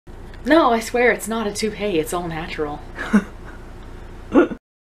No, I swear it's not a toupee, it's all natural.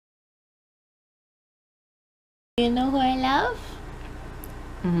 You know who I love?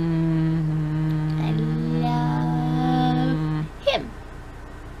 I love him.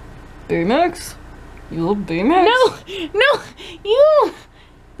 Baymax? You love Baymax? No, you!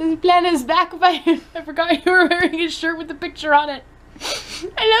 This plan is backfired. I forgot you were wearing a shirt with a picture on it.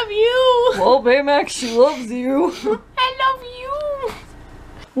 I love you! Well, Baymax, she loves you. I love you!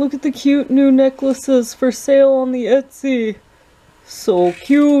 Look at the cute new necklaces for sale on the Etsy. So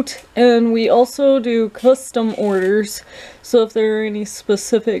cute. And we also do custom orders, so if there are any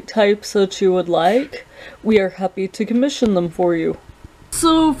specific types that you would like, we are happy to commission them for you.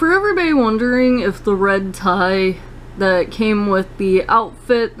 So for everybody wondering if the red tie that came with the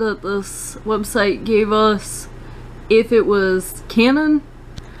outfit that this website gave us, if it was canon,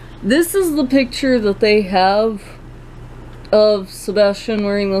 this is the picture that they have of Sebastian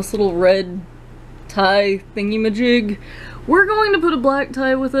wearing this little red tie thingy-majig. We're going to put a black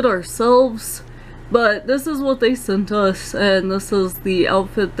tie with it ourselves, but this is what they sent us, and this is the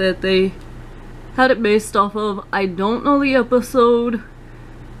outfit that they had it based off of. I don't know the episode.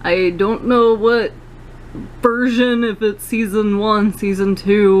 I don't know what version, if it's season 1, season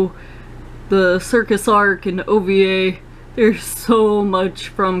 2, the circus arc, and OVA. There's so much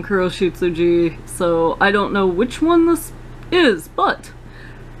from Kuroshitsuji, so I don't know which one this is, but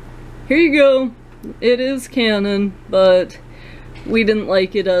here you go. It is canon, but we didn't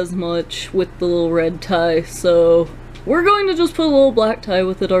like it as much with the little red tie, so we're going to just put a little black tie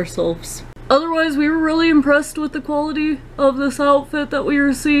with it ourselves. Otherwise, we were really impressed with the quality of this outfit that we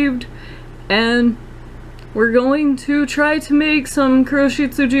received, and we're going to try to make some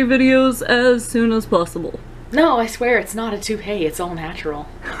Kuroshitsuji videos as soon as possible. No, I swear it's not a toupee, it's all natural.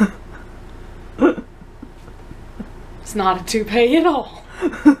 It's not a toupee at all.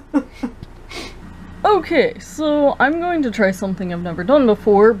 Okay, so I'm going to try something I've never done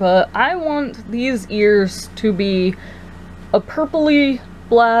before, but I want these ears to be a purpley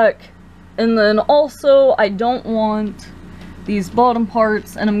black, and then also I don't want these bottom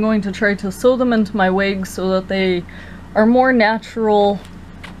parts, and I'm going to try to sew them into my wig so that they are more natural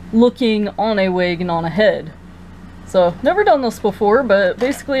looking on a wig and on a head. So, never done this before, but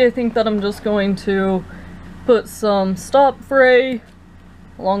basically I think that I'm just going to put some stop fray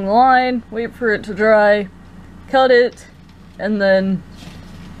along the line, wait for it to dry, cut it, and then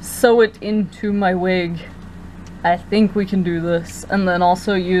sew it into my wig. I think we can do this. And then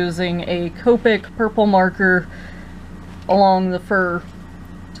also using a Copic purple marker along the fur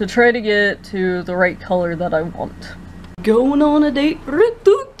to try to get to the right color that I want. Going on a date,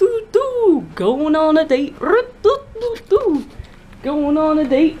 going on a date, going on a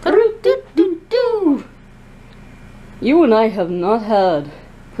date. You and I have not had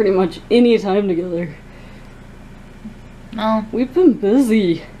pretty much any time together. No. We've been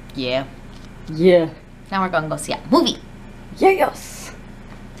busy. Yeah. Yeah. Now we're gonna go see a movie. Yes!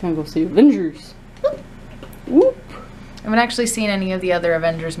 Gonna go see Avengers. Whoop. Whoop. I haven't actually seen any of the other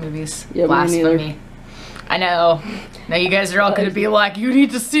Avengers movies. Yeah, Blasphemy. I know. Now you guys are all gonna be like, you need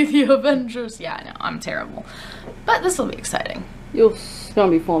to see the Avengers. Yeah, I know. I'm terrible. But this will be exciting. It's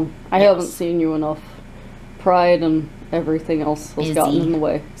gonna be fun. I haven't seen you enough. Pride and everything else has gotten in the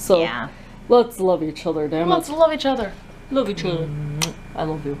way. So yeah. Let's love each other, damn it. Let's love each other. Love each other. I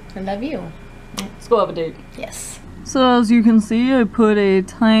love you. I love you. Let's go have a date. Yes. So as you can see, I put a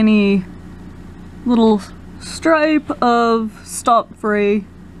tiny little stripe of stop fray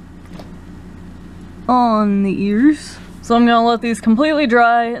on the ears. So I'm gonna let these completely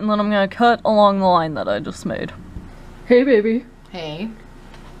dry, and then I'm gonna cut along the line that I just made. Hey baby. Hey.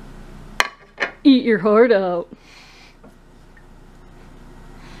 Eat your heart out.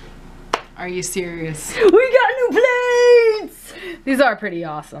 Are you serious? We got new plates! These are pretty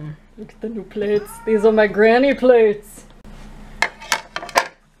awesome. Look at the new plates. These are my granny plates.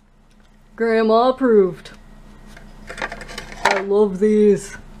 Grandma approved. I love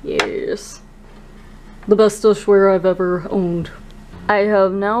these. Yes. The best dishware I've ever owned. I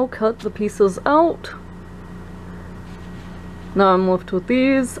have now cut the pieces out. Now I'm left with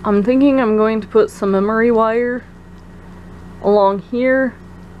these. I'm thinking I'm going to put some memory wire along here.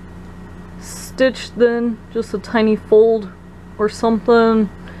 Stitch then just a tiny fold or something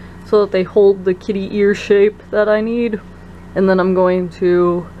so that they hold the kitty ear shape that I need. And then I'm going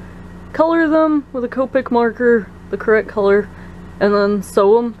to color them with a Copic marker, the correct color, and then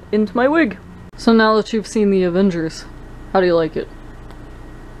sew them into my wig. So now that you've seen the Avengers, how do you like it?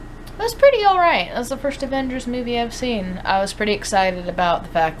 It was pretty alright. That was the first Avengers movie I've seen. I was pretty excited about the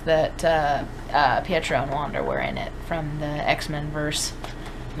fact that Pietro and Wanda were in it from the X-Men verse.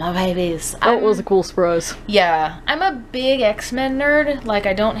 My babies. That was a cool surprise. Yeah, I'm a big X-Men nerd. Like,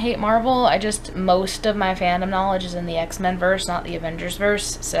 I don't hate Marvel. I just, most of my fandom knowledge is in the X-Men verse, not the Avengers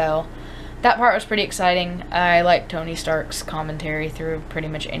verse. So, that part was pretty exciting. I like Tony Stark's commentary through pretty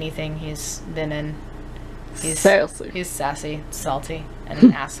much anything he's been in. He's sassy. He's sassy, salty, and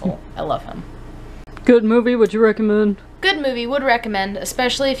an asshole. I love him. Good movie, would you recommend? Good movie, would recommend,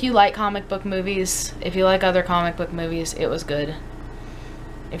 especially if you like comic book movies. If you like other comic book movies, it was good.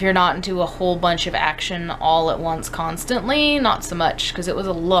 If you're not into a whole bunch of action all at once constantly, not so much, because it was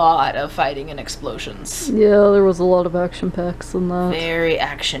a lot of fighting and explosions. Yeah, there was a lot of action packs in that. Very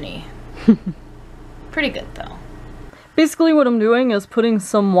action-y. Pretty good, though. Basically what I'm doing is putting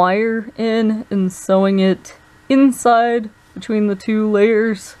some wire in and sewing it inside between the two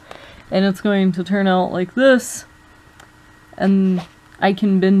layers. And it's going to turn out like this. And I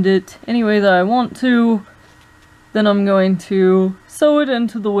can bend it any way that I want to. Then I'm going to sew it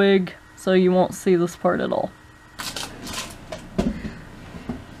into the wig so you won't see this part at all.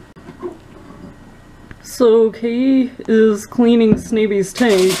 So Kay is cleaning Snaby's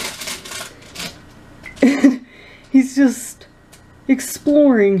tank. He's just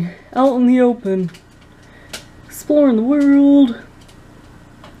exploring out in the open. Exploring the world.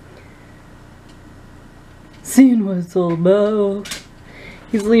 Seeing what it's all about.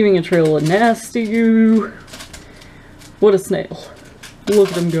 He's leaving a trail of nasty goo. What a snail. Look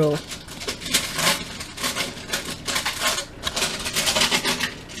at him go.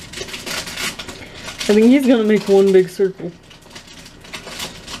 I think he's gonna make one big circle.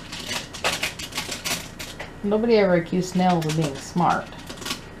 Nobody ever accused snails of being smart.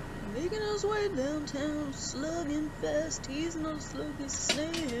 Making his way downtown, slugging fast, he's no sluggy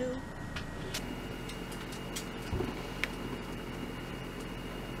snail.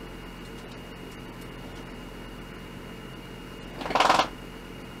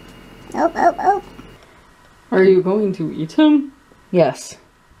 Oh. Are you going to eat him? Yes.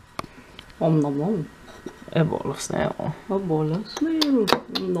 Nom nom nom. A bowl of snail. A bowl of snail.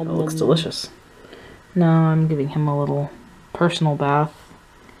 Nom, It looks nom, delicious. Now I'm giving him a little personal bath.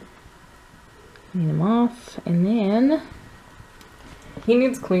 Clean him off, and then... He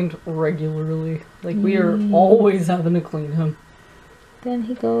needs cleaned regularly. Like, we are always having to clean him. Then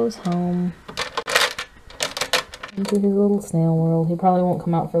he goes home. Into his little snail world. He probably won't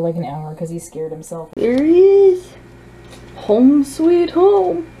come out for like an hour because he scared himself. There he is. Home sweet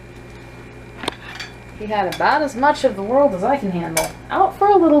home. He had about as much of the world as I can handle. Out for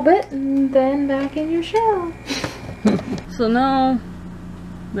a little bit and then back in your shell. So now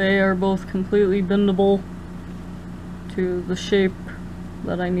they are both completely bendable to the shape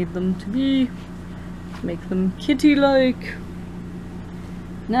that I need them to be. Make them kitty-like.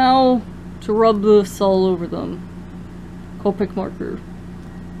 Now to rub this all over them. Copic marker.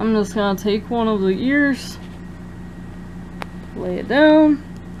 I'm just gonna take one of the ears, lay it down,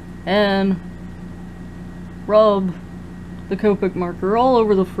 and rub the Copic marker all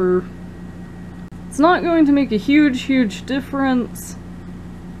over the fur. It's not going to make a huge difference,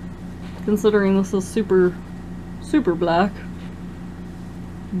 considering this is super black,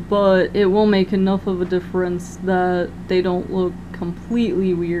 but it will make enough of a difference that they don't look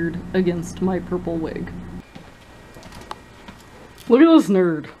completely weird against my purple wig. Look at this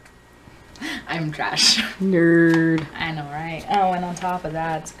nerd. I'm trash. Nerd. I know, right? Oh, and on top of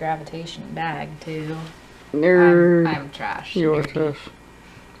that, it's gravitation bag too. Nerd. I'm trash. You're trash.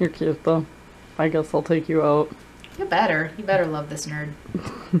 You're cute though. I guess I'll take you out. You better. You better love this nerd.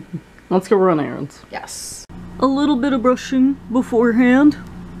 Let's go run errands. Yes. A little bit of brushing beforehand.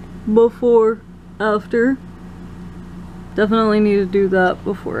 Before, after. Definitely need to do that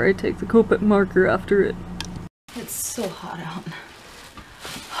before I take the Copic marker after it. It's so hot out.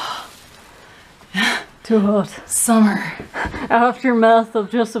 Too hot. Summer. Aftermath of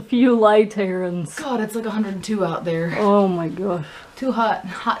just a few light errands. God, it's like 102 out there. Oh my gosh. Too hot.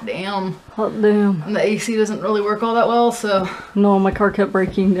 Hot damn. Hot damn. And the AC doesn't really work all that well, so... No, my car kept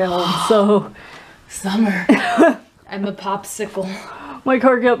breaking down, so... Summer. I'm a popsicle. My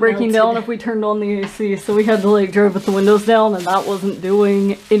car kept breaking Melted. down if we turned on the AC, so we had to like drive with the windows down, and that wasn't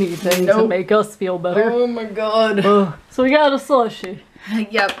doing anything to Nope. make us feel better. Oh my god. So we got a slushie.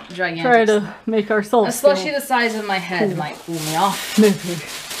 Yep, gigantic. Try to make A ourselves slushie feel the size of my head might cool me off. maybe,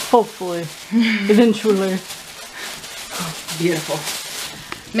 hopefully, eventually. Beautiful.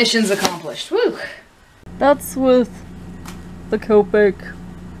 Mission's accomplished. Woo! That's with the Copic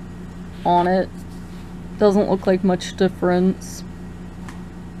on it. Doesn't look like much difference.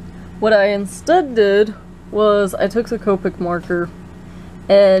 What I instead did was I took the Copic marker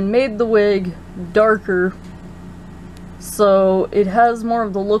and made the wig darker So it has more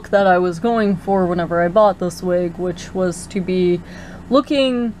of the look that I was going for whenever I bought this wig, which was to be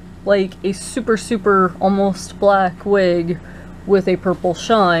looking like a super almost black wig with a purple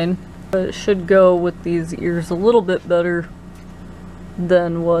shine. It should go with these ears a little bit better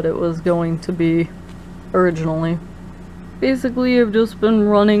than what it was going to be originally. Basically, I've just been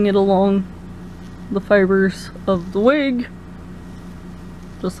running it along the fibers of the wig,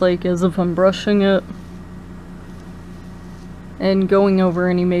 just like as if I'm brushing it, and going over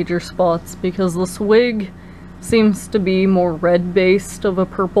any major spots, because this wig seems to be more red based of a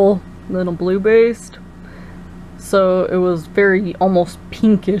purple than a blue based. So it was very almost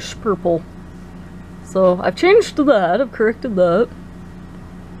pinkish purple. So I've changed to that, I've corrected that.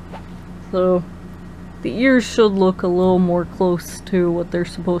 So the ears should look a little more close to what they're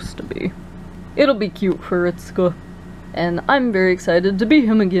supposed to be. It'll be cute for Itsuka, and I'm very excited to be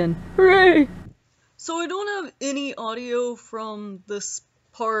him again. Hooray! So I don't have any audio from this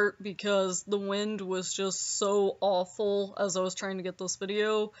part because the wind was just so awful as I was trying to get this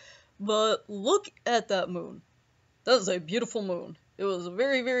video, but look at that moon. That is a beautiful moon. It was a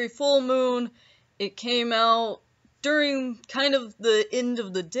very full moon. It came out during kind of the end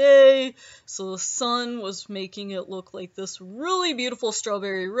of the day, so the sun was making it look like this really beautiful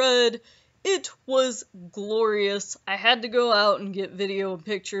strawberry red. It was glorious. I had to go out and get video and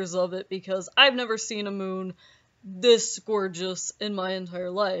pictures of it because I've never seen a moon this gorgeous in my entire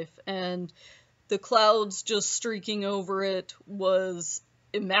life, and the clouds just streaking over it was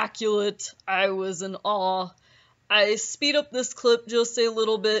immaculate. I was in awe. I speed up this clip just a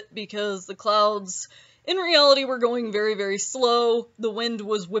little bit because the clouds in reality were going very slow. The wind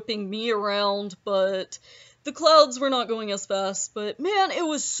was whipping me around, but the clouds were not going as fast. But man, it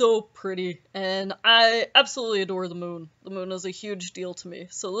was so pretty, and I absolutely adore the moon. The moon is a huge deal to me,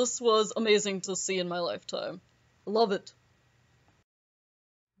 so this was amazing to see in my lifetime. I love it.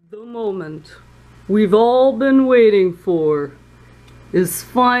 The moment we've all been waiting for is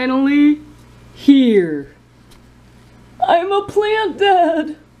finally here. I'm a plant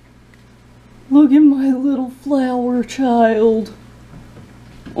dad! Look at my little flower child.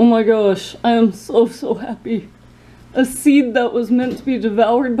 Oh my gosh, I am so happy. A seed that was meant to be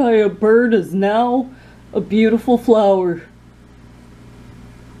devoured by a bird is now a beautiful flower.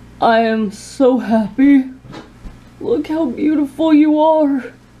 I am so happy. Look how beautiful you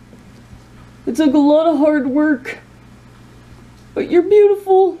are. It took a lot of hard work, but you're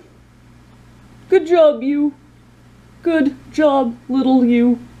beautiful. Good job, you. Good job, little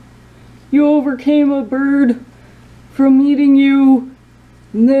you. You overcame a bird from eating you,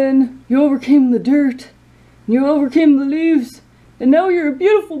 and then you overcame the dirt, and you overcame the leaves, and now you're a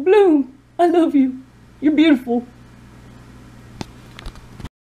beautiful bloom. I love you. You're beautiful.